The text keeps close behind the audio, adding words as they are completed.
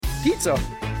Pizza.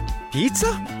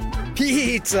 Pizza?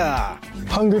 Pizza!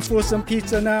 Hungry for some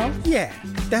pizza now? Yeah,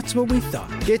 that's what we thought.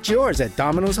 Get yours at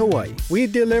Domino's Hawaii. We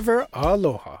deliver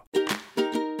aloha. Hey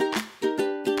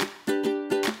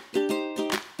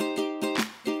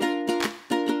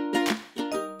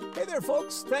there,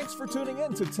 folks. Thanks for tuning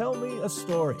in to Tell Me a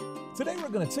Story. Today we're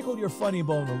going to tickle your funny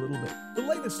bone a little bit. The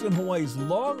latest in Hawaii's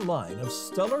long line of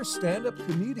stellar stand-up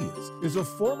comedians is a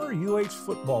former UH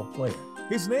football player.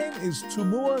 His name is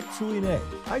Tumua Tuine.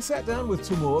 I sat down with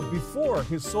Tumua before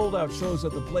his sold-out shows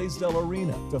at the Blaisdell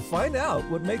Arena to find out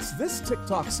what makes this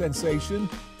TikTok sensation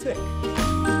tick.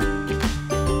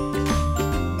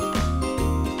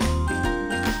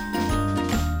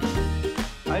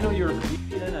 I know you're a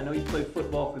comedian. I know you play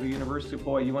football for the University of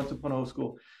Hawaii. You went to Punahou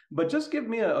School. But just give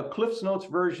me a Cliff's Notes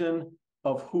version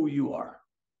of who you are.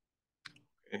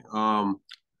 Okay.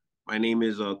 My name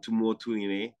is Tumua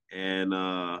Tuine, and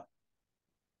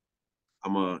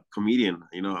I'm a comedian.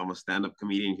 I'm a stand-up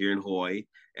comedian here in Hawaii.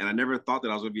 And I never thought that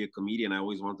I was going to be a comedian. I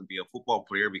always wanted to be a football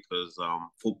player because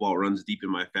football runs deep in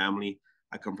my family.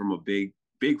 I come from a big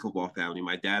football family.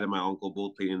 My dad and my uncle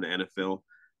both played in the NFL.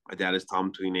 My dad is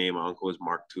Tom Tuine. My uncle is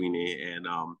Mark Tuine. And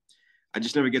I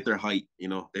just never get their height. They're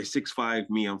 6'5",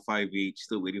 me, I'm 5'8",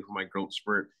 still waiting for my growth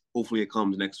spurt. Hopefully it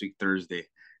comes next week, Thursday.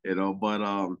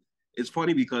 But it's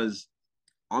funny because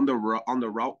on the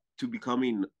route to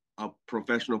becoming a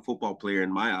professional football player,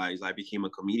 in my eyes, I became a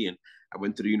comedian. I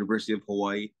went to the University of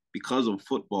Hawaii because of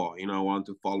football. I wanted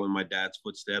to follow in my dad's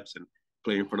footsteps and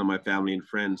play in front of my family and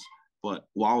friends. But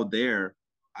while there,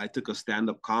 I took a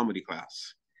stand-up comedy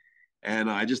class. And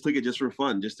I just took it just for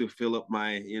fun, just to fill up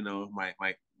my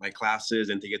classes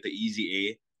and to get the easy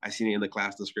A. I seen it in the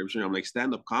class description. I'm like,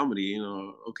 stand-up comedy,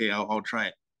 okay, I'll try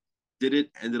it. Did it,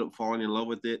 ended up falling in love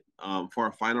with it. For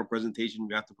our final presentation,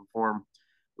 we have to perform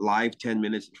live 10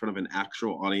 minutes in front of an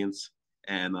actual audience.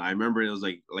 And I remember it was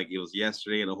like it was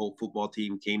yesterday, and the whole football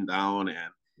team came down,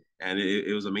 and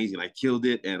it was amazing. I killed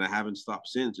it, and I haven't stopped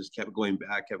since, just kept going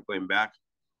back.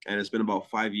 And it's been about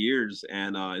 5 years,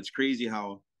 and it's crazy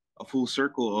how a full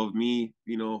circle of me,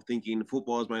 thinking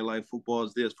football is my life, football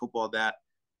is this, football that,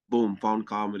 boom, found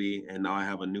comedy, and now I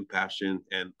have a new passion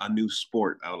and a new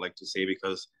sport, I would like to say,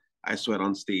 because I sweat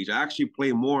on stage. I actually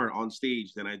play more on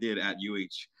stage than I did at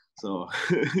UH. So,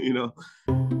 You know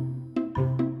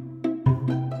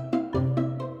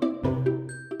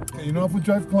how to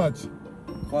drive clutch? You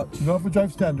know how to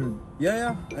drive standard?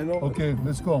 Yeah, I know. Okay,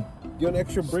 let's go. You want an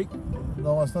extra brake?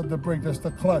 No, it's not the brake, that's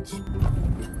the clutch.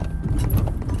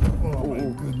 Oh my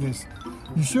goodness.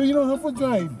 You sure you know how to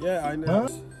drive? Yeah, I know. Huh?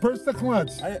 Press the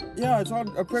clutch. It's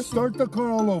on. Start the car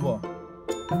all over.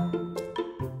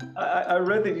 I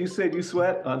read that you said you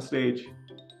sweat on stage.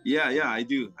 Yeah, I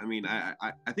do. I mean,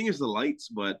 I think it's the lights,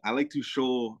 but I like to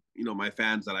show, my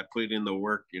fans that I put in the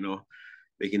work,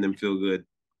 making them feel good.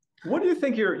 What do you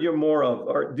think you're more of?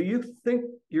 Or do you think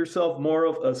yourself more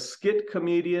of a skit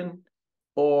comedian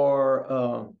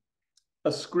or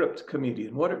a script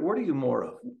comedian? What are you more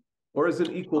of? Or is it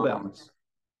equal balance?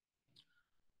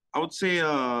 I would say,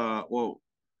 well,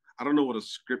 I don't know what a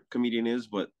script comedian is,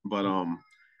 but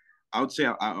I would say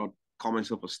I would call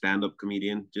myself a stand-up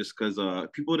comedian, just because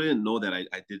people didn't know that I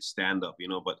did stand-up,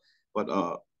 but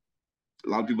a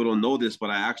lot of people don't know this, but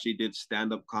I actually did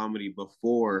stand-up comedy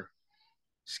before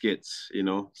skits,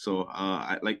 so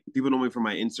I like, people know me from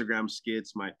my Instagram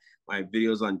skits, my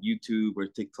videos on YouTube or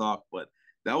TikTok, but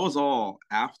that was all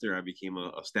after I became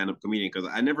a stand-up comedian, because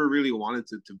I never really wanted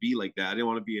to be like that. I didn't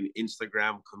want to be an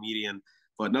Instagram comedian,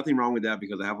 but nothing wrong with that,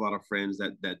 because I have a lot of friends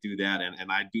that do that,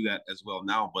 and I do that as well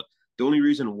now. But the only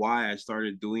reason why I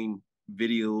started doing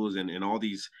videos and all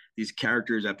these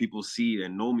characters that people see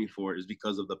and know me for is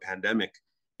because of the pandemic,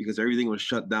 because everything was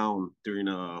shut down during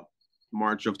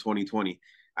March of 2020.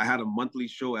 I had a monthly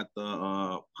show at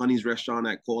the Honey's Restaurant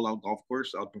at Ko'olau Golf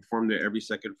Course. I would perform there every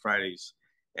second Fridays,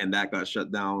 and that got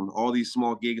shut down. All these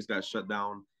small gigs got shut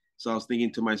down. So I was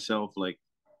thinking to myself, like,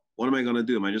 what am I going to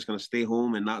do? Am I just going to stay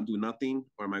home and not do nothing?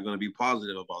 Or am I going to be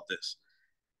positive about this?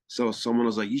 So someone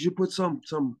was like, you should put some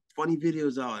funny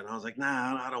videos out. And I was like,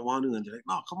 nah, I don't want to. And they're like,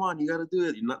 no, come on, you got to do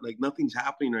it. You're not, like, nothing's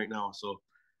happening right now. So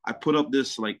I put up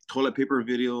this like toilet paper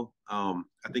video. I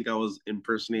think I was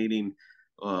impersonating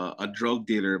a drug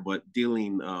dealer, but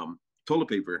dealing toilet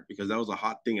paper, because that was a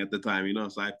hot thing at the time,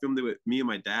 So I filmed it with me and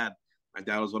my dad. My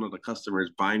dad was one of the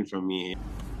customers buying from me.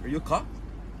 Are you a cop?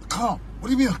 A cop? What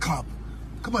do you mean a cop?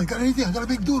 Come on, got anything? I got a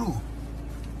big doodle.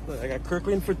 Look, I got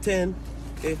Kirkland for 10.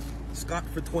 Okay, Scott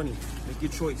for 20. Make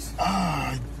your choice.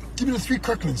 Give me the 3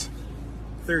 Kirklands.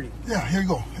 30. Yeah, here you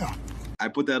go. Yeah. I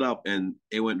put that up and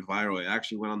it went viral. It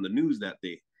actually went on the news that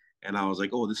day. And I was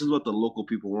like, oh, this is what the local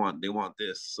people want. They want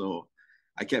this. So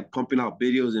I kept pumping out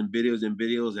videos and videos and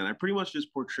videos. And I pretty much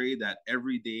just portrayed that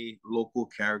everyday local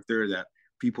character that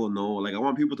people know. Like, I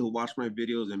want people to watch my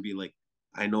videos and be like,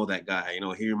 I know that guy.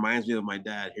 He reminds me of my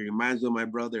dad. He reminds me of my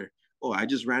brother. Oh, I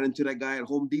just ran into that guy at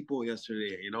Home Depot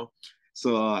yesterday.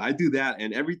 So I do that,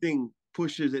 and everything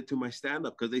pushes it to my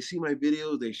stand-up because they see my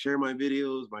videos, they share my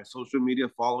videos, my social media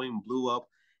following blew up,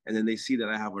 and then they see that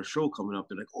I have a show coming up.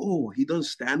 They're like, oh, he does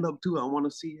stand-up too. I want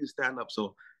to see his stand-up.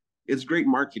 So it's great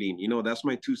marketing. That's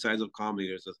my two sides of comedy.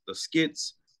 There's the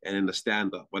skits and then the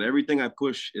stand-up. But everything I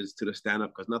push is to the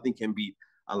stand-up because nothing can beat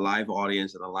a live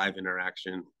audience and a live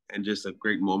interaction and just a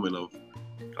great moment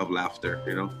of laughter.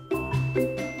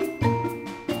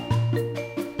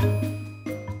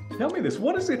 Tell me this,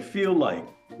 what does it feel like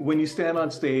when you stand on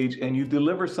stage and you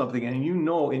deliver something and you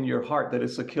know in your heart that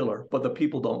it's a killer, but the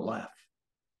people don't laugh?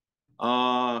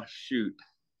 Shoot.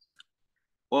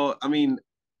 Well,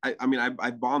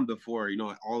 I bombed before,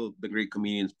 all of the great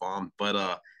comedians bombed,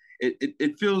 but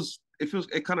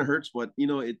it kind of hurts, but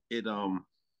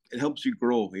it helps you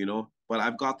grow, But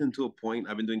I've gotten to a point,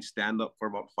 I've been doing stand-up for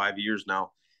about 5 years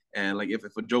now. And like if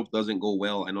a joke doesn't go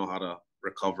well, I know how to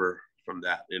recover from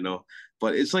that.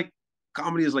 But it's like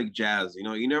comedy is like jazz,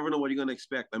 you never know what you're gonna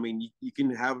expect. I mean, you can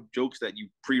have jokes that you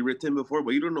pre-written before,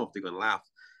 but you don't know if they're gonna laugh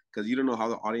because you don't know how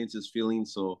the audience is feeling.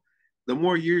 So the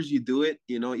more years you do it,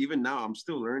 even now I'm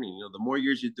still learning. The more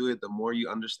years you do it, the more you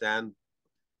understand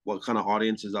what kind of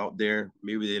audience is out there.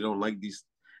 Maybe they don't like this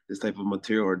type of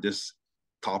material or this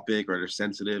topic, or they're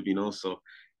sensitive, So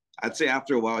I'd say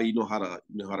after a while, you know how to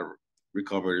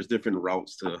recover. There's different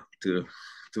routes to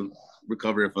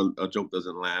recover if a joke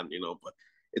doesn't land, but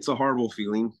it's a horrible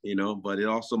feeling, but it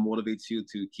also motivates you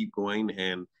to keep going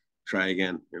and try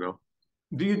again.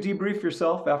 Do you debrief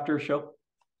yourself after a show?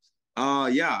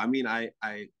 Yeah. I mean, I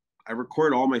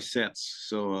record all my sets.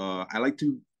 So I like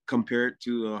to compare it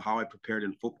to how I prepared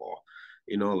in football.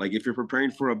 Like if you're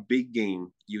preparing for a big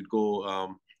game, you'd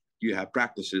go, you have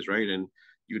practices, right? And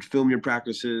you'd film your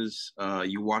practices,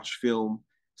 you watch film,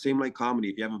 same like comedy.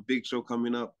 If you have a big show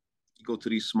coming up, you go to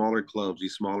these smaller clubs,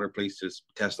 these smaller places,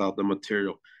 test out the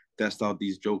material, test out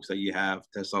these jokes that you have,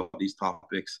 test out these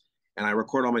topics. And I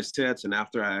record all my sets. And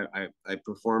after I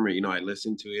perform it, I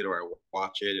listen to it or I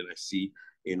watch it and I see,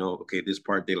 okay, this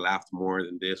part they laughed more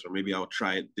than this, or maybe I'll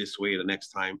try it this way the next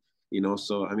time,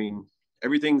 So, I mean,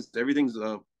 everything's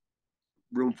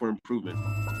room for improvement.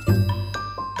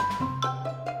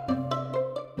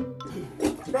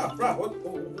 Rob,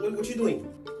 what you doing?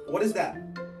 What is that?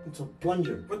 It's a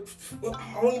plunger.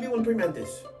 How long have you been doing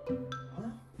this? Huh?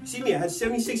 See me, I had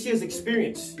 76 years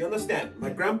experience. You understand? My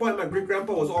grandpa and my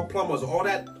great-grandpa was all plumbers. All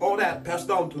that passed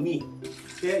down to me.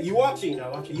 Yeah, you watching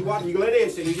now. You watching. You go like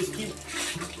this and you just keep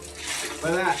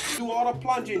like that. Do all the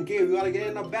plunging, okay? We gotta get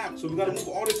in the back, so we gotta move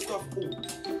all this stuff forward.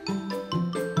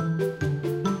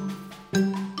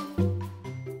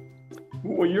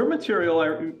 Well, your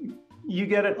material, you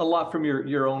get it a lot from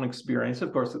your own experience.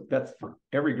 Of course, that's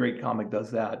every great comic does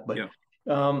that. But yeah.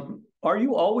 Are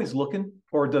you always looking,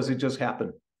 or does it just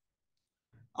happen?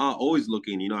 Always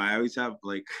looking. I always have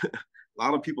like a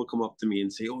lot of people come up to me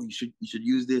and say, "Oh, you should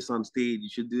use this on stage. You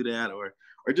should do that," or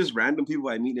just random people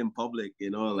I meet in public.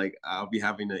 Like I'll be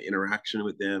having an interaction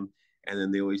with them, and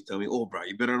then they always tell me, "Oh, bro,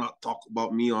 you better not talk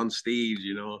about me on stage,"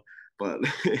 But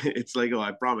it's like, oh,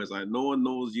 I promise, no one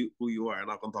knows who you are. I'm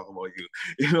not gonna talk about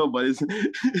you, But it's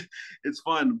it's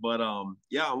fun. But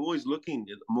yeah, I'm always looking.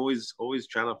 I'm always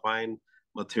trying to find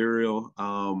material.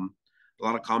 A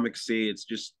lot of comics say it's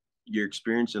just your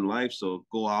experience in life. So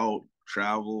go out,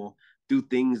 travel, do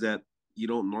things that you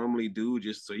don't normally do,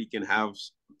 just so you can have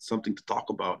something to talk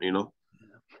about.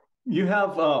 You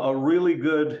have a really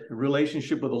good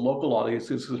relationship with the local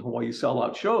audiences while you sell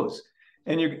out shows.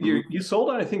 And you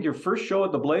sold out, I think, your first show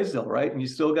at the Blaisdell, right? And you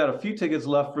still got a few tickets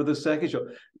left for the second show.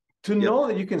 To know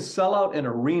that you can sell out an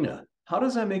arena, how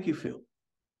does that make you feel?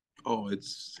 Oh,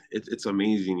 it's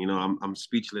amazing. I'm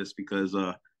speechless because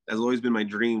that's always been my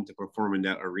dream to perform in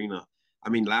that arena. I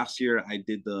mean, last year I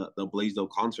did the Blaisdell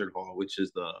Concert Hall, which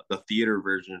is the theater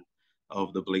version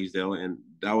of the Blaisdell, and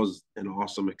that was an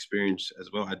awesome experience as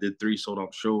well. I did 3 sold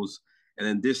out shows, and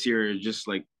then this year is just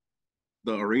like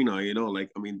the arena,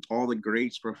 like, I mean, all the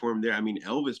greats performed there. I mean,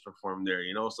 Elvis performed there,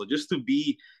 so just to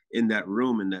be in that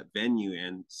room, in that venue,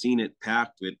 and seeing it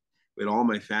packed with all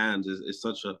my fans is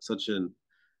such an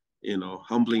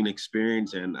humbling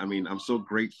experience. And I mean, I'm so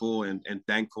grateful and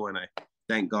thankful, and I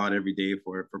thank God every day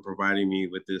for providing me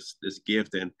with this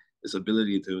gift and this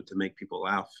ability to make people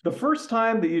laugh. The first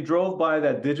time that you drove by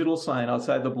that digital sign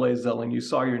outside the Blaisdell and you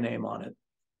saw your name on it,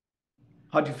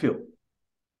 how'd you feel?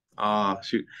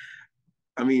 Shoot.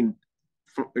 I mean,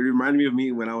 it reminded me of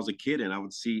me when I was a kid, and I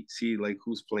would see like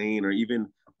who's playing, or even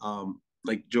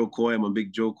like Joe Coy. I'm a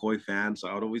big Joe Coy fan, so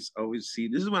I would always see.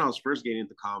 This is when I was first getting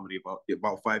into comedy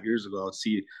about 5 years ago. I'd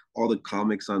see all the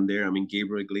comics on there. I mean,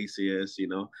 Gabriel Iglesias, you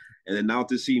know, and then now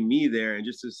to see me there and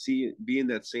just to see be in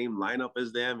that same lineup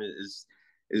as them is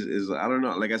I don't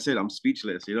know. Like I said, I'm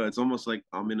speechless. You know, it's almost like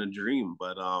I'm in a dream.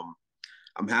 But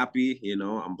I'm happy. You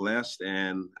know, I'm blessed,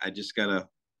 and I just gotta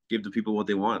give the people what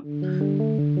they want.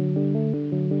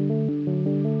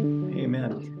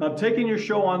 Amen. I'm taking your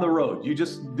show on the road. You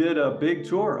just did a big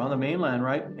tour on the mainland,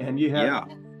 right? And you had, yeah.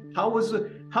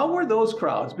 How were those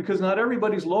crowds? Because not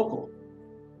everybody's local.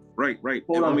 Right.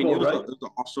 Quote, I mean, unquote, it was an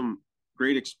awesome,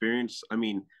 great experience. I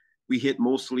mean, we hit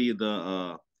mostly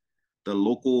the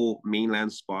local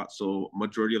mainland spots, so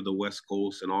majority of the West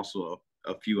Coast, and also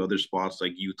a few other spots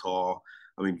like Utah.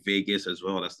 I mean, Vegas as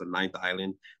well. That's the ninth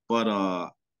island.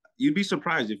 But you'd be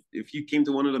surprised if you came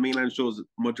to one of the mainland shows.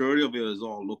 Majority of it is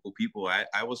all local people.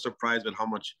 I was surprised at how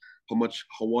much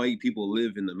Hawaii people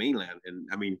live in the mainland, and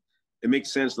I mean, it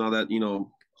makes sense now that, you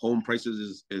know, home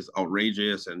prices is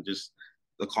outrageous, and just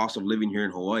the cost of living here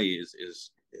in Hawaii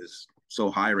is so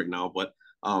high right now. But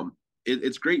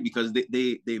it's great because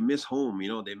they miss home, you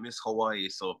know, they miss Hawaii.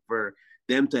 So for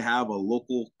them to have a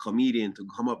local comedian to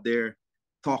come up there,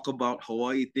 talk about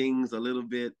Hawaii things a little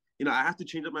bit, you know, I have to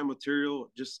change up my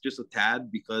material just a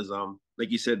tad because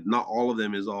like you said, not all of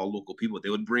them is all local people.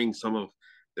 They would bring some of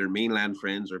their mainland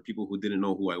friends or people who didn't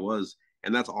know who I was,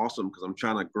 and that's awesome because I'm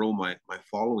trying to grow my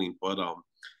following. But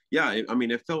yeah, I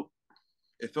mean, it felt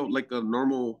like a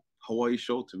normal Hawaii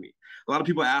show to me. A lot of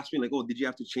people ask me like, "Oh, did you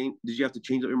have to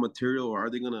change up your material, or are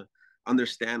they gonna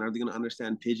understand? Are they gonna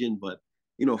understand Pidgin?" But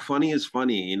you know, funny is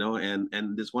funny, you know.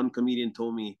 And this one comedian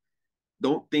told me,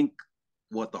 "Don't think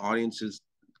what the audience is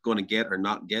going to get or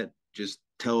not get. Just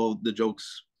tell the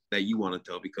jokes that you want to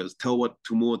tell, because tell what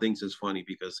Tumua thinks is funny,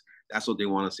 because that's what they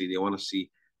want to see. They want to see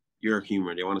your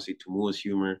humor. They want to see Tumua's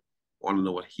humor. Want to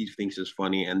know what he thinks is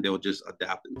funny, and they'll just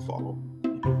adapt and follow."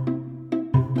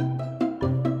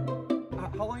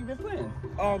 How long you been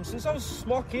playing? Since I was a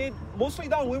small kid, mostly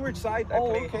down Windward side.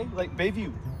 Okay, like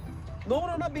Bayview. No,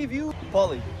 not Bayview.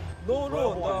 Poly. No,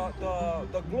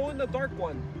 the glow in the dark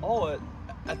one. Oh,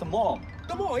 at the mall.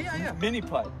 The mall, yeah. Mini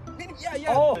putt. Yeah.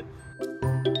 Oh.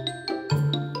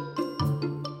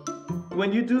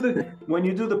 When you do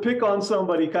the pick on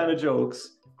somebody kind of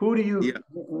jokes, who do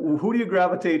you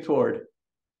gravitate toward?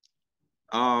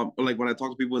 Like when I talk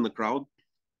to people in the crowd.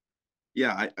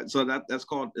 Yeah, so it's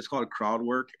called crowd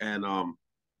work, and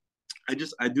I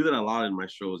do that a lot in my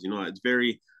shows. You know, it's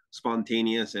very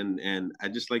spontaneous, and I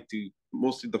just like to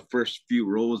mostly the first few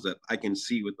rows that I can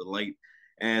see with the light.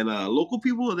 And local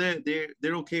people, they're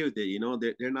okay with it. You know,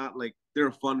 they're not like, they're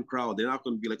a fun crowd. They're not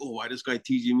going to be like, "Oh, why this guy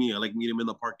teasing me? I like meet him in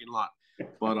the parking lot."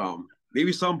 But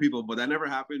maybe some people, but that never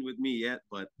happened with me yet.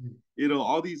 But you know,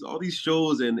 all these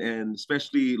shows and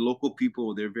especially local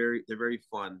people, they're very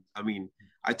fun. I mean,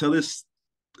 I tell this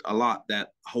a lot,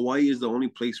 that Hawaii is the only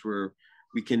place where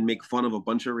we can make fun of a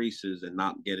bunch of races and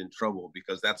not get in trouble,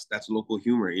 because that's local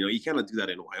humor. You know, you cannot do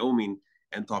that in Wyoming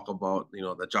and talk about, you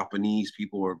know, the Japanese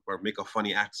people or make a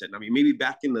funny accent. I mean, maybe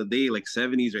back in the day, like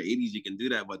 70s or 80s, you can do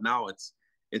that, but now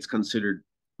it's considered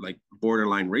like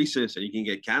borderline racist and you can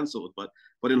get canceled. But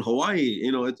in Hawaii,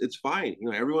 you know, it's fine. You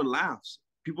know, everyone laughs.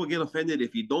 People get offended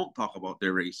if you don't talk about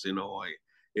their race in Hawaii.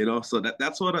 You know, so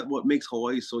that's what makes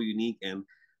Hawaii so unique. And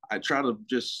I try to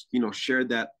just, you know, share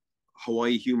that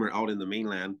Hawaii humor out in the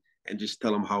mainland and just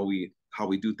tell them how we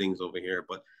do things over here.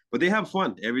 But they have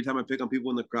fun. Every time I pick on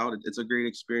people in the crowd, it's a great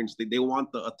experience. They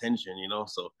want the attention, you know,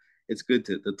 so it's good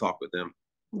to talk with them.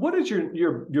 What is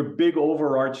your big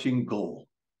overarching goal?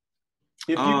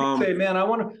 If you say, "Man, I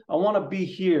want to be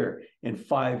here in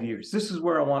 5 years. This is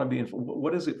where I want to be in."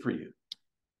 What is it for you?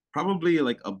 Probably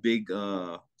like a big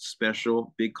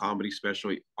big comedy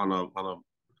special on a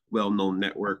well-known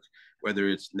network, whether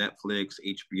it's Netflix,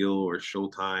 HBO, or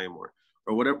Showtime, or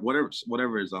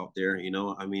whatever is out there. You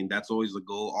know, I mean, that's always the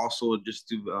goal. Also, just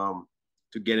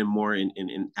to get in more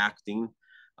in acting.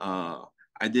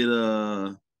 I did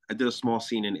a small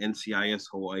scene in NCIS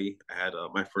Hawaii. I had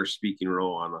my first speaking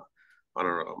role on a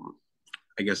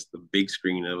I guess the big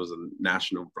screen. It was a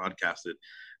national broadcasted,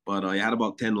 but I had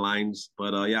about 10 lines.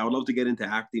 But yeah, I would love to get into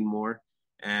acting more,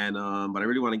 and but I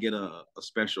really want to get a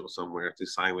special somewhere to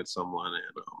sign with someone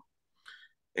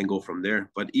and go from there.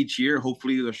 But each year,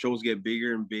 hopefully, the shows get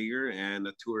bigger and bigger, and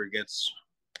the tour gets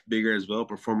bigger as well,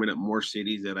 performing at more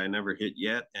cities that I never hit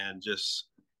yet, and just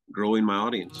growing my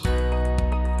audience.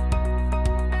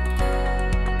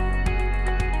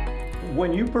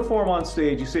 when you perform on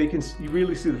stage, you say you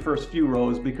really see the first few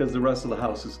rows because the rest of the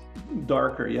house is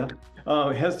darker, yeah?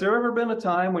 Has there ever been a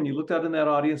time when you looked out in that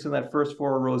audience in that first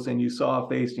 4 rows and you saw a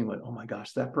face and you went, oh my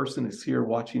gosh, that person is here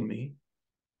watching me?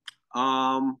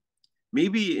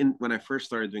 Maybe when I first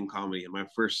started doing comedy, in my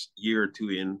first year or 2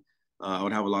 in, I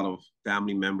would have a lot of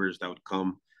family members that would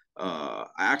come. I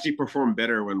actually performed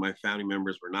better when my family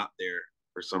members were not there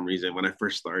for some reason when I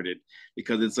first started,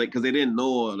 because they didn't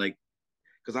know,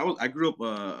 because I grew up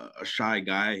a shy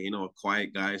guy, a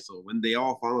quiet guy. So when they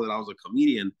all found out that I was a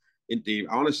comedian, they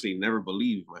honestly never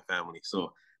believed my family.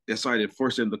 So they started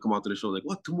forcing them to come out to the show, like,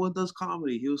 what, Tumwa does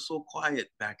comedy? He was so quiet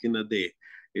back in the day,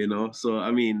 So,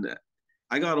 I mean,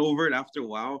 I got over it after a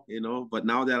while, but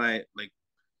now that I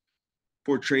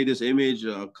portray this image,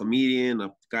 a comedian,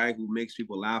 a guy who makes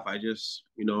people laugh, I just,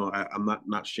 I'm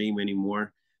not shame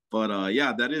anymore. But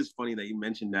yeah, that is funny that you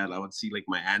mentioned that. I would see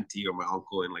my auntie or my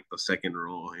uncle in the second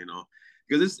row,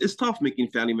 because it's tough making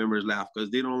family members laugh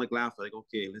because they don't laugh.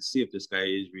 Okay, let's see if this guy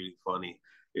is really funny.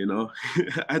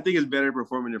 I think it's better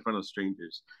performing in front of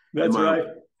strangers. That's right.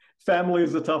 Family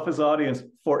is the toughest audience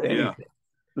for anything. Yeah.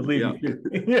 Believe me.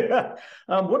 Yeah.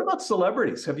 What about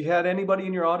celebrities? Have you had anybody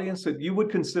in your audience that you would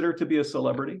consider to be a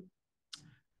celebrity?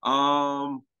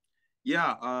 Yeah,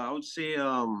 I would say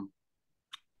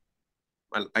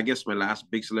I guess my last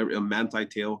big celebrity, Manti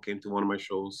Te'o, came to one of my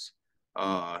shows.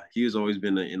 He has always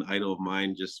been an idol of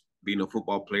mine, just being a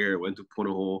football player, went to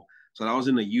Punahou. So that was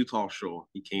in the Utah show.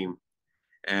 He came.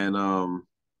 And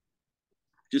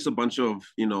just a bunch of,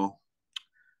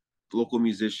 local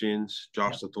musicians,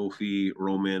 Josh Satofi,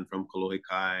 Roman from Kalohe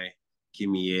Kai,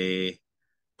 Kimie,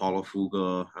 Paulo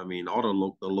Fuga. I mean, all the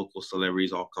local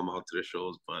celebrities all come out to the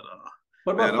shows. But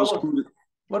what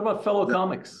about fellow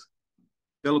comics?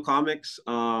 Fellow comics,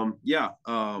 Andy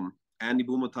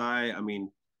Bumatai, I mean,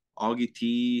 Augie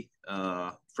T,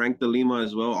 Frank De Lima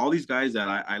as well. All these guys that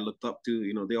I looked up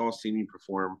to, they all see me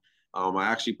perform. I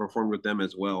actually performed with them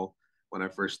as well when I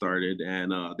first started,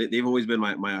 and they've always been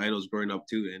my idols growing up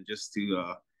too. And just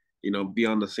to be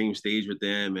on the same stage with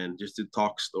them and just to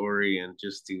talk story and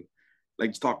just to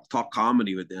talk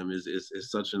comedy with them is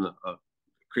such a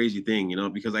crazy thing,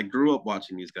 because I grew up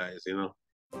watching these guys,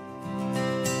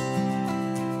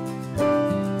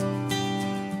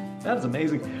 That's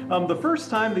amazing. The first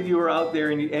time that you were out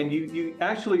there and you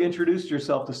actually introduced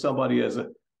yourself to somebody as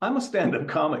I'm a stand-up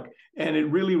comic, and it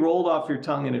really rolled off your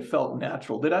tongue and it felt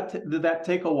natural. Did that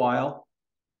take a while?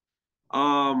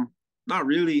 Not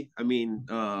really. I mean,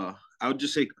 I would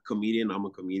just say comedian. I'm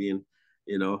a comedian,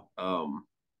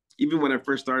 Even when I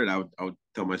first started, I would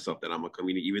tell myself that I'm a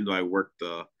comedian, even though I worked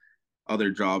other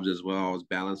jobs as well. I was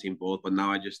balancing both, but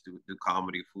now I just do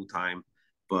comedy full time.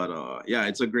 But yeah,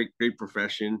 it's a great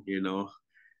profession,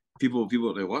 People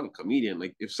are like, what, a comedian?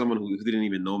 If someone who didn't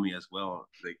even know me as well,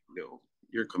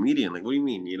 you're a comedian. What do you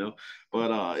mean,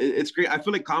 But it's great. I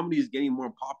feel like comedy is getting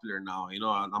more popular now. I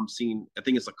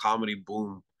think it's a comedy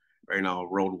boom right now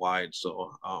worldwide.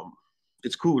 So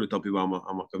it's cool to tell people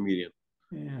I'm a comedian.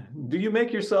 Yeah. Do you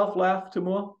make yourself laugh,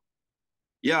 Tumwa?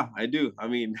 Yeah, I do. I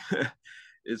mean,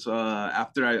 it's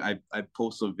after I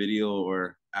post a video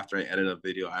or after I edit a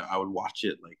video, I would watch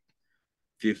it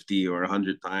 50 or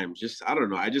 100 times. Just, I don't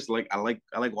know. I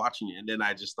like watching it, and then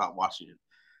I just stop watching it.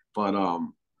 But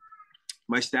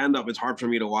my stand-up, it's hard for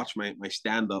me to watch my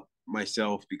stand-up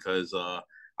myself because I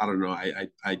don't know.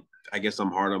 I guess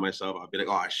I'm hard on myself. I'll be like,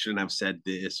 oh, I shouldn't have said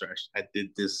this, or I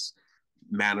did this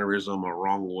mannerism a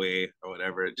wrong way or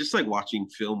whatever. Just like watching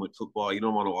film with football, you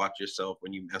don't want to watch yourself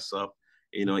when you mess up.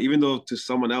 Even though to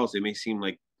someone else it may seem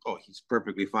like, oh, he's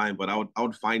perfectly fine, but I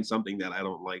would find something that I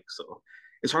don't like. So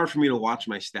it's hard for me to watch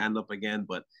my stand-up again,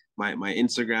 but my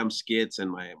Instagram skits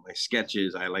and my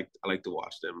sketches, I like to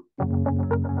watch them.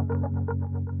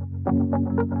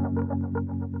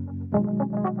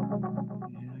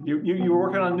 You're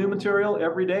working on new material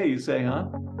every day, you say, huh?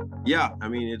 Yeah, I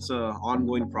mean, it's an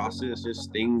ongoing process,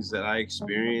 just things that I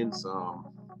experience,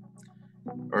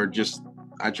 or just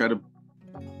I try to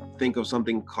think of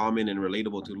something common and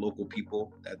relatable to local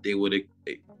people that they would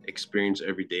experience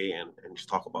every day and just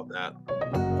talk about that.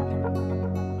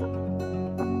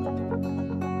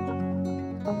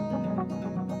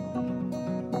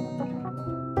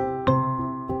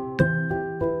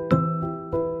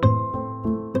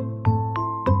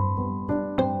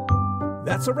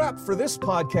 That's a wrap for this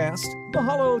podcast.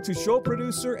 Mahalo to show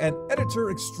producer and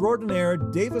editor extraordinaire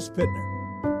Davis Pittner.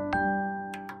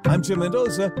 I'm Jim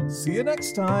Mendoza. See you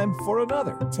next time for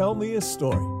another Tell Me a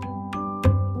Story.